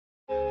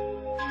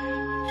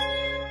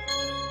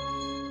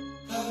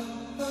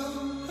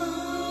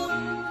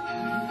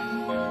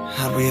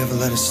How'd we ever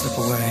let it slip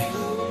away?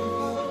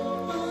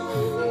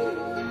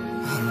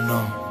 I don't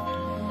know.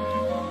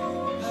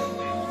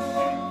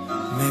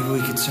 Maybe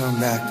we could turn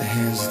back the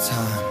hands of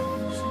time.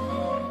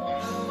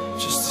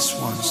 Just this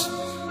once.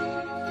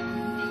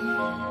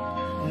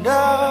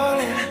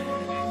 Darling,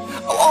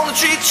 I wanna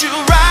treat you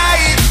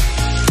right,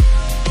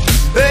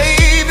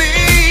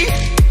 baby.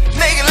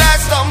 Make it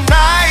last all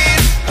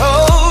night.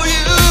 Oh,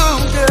 you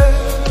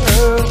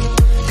girl,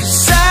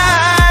 'cause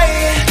I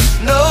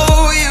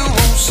know you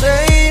won't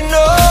say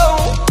no.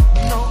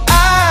 No,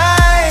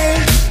 I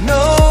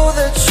know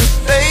that you're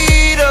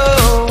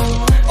fatal.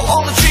 I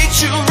wanna treat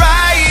you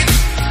right,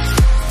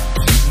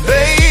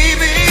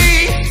 baby.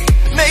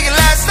 Make it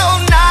last all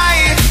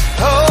night.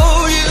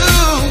 Oh, you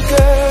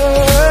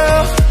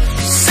girl,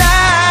 'cause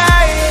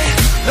I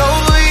know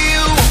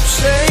you won't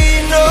say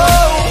no.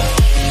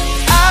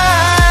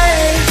 I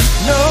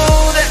know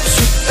that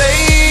you're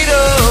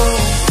fatal.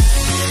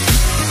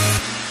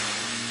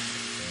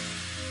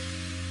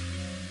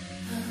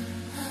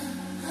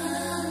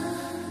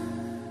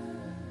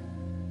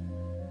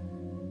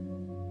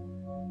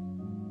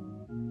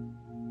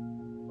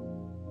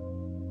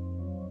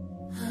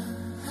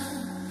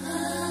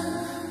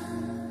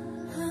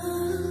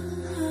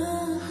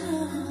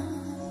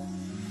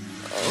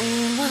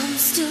 Oh, I'm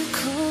still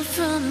cold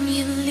from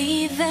you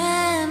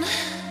leaving.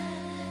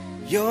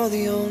 You're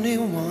the only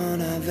one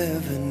I've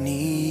ever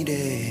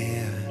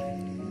needed.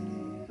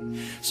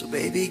 So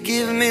baby,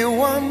 give me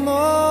one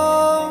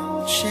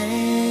more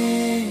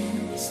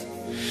chance.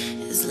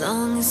 As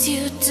long as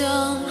you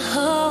don't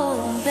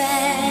hold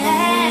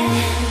back.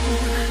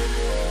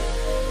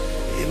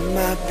 It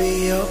might be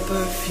your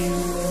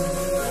perfume,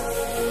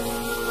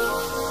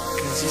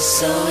 'cause you're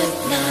so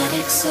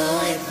hypnotic, so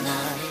hypnotic.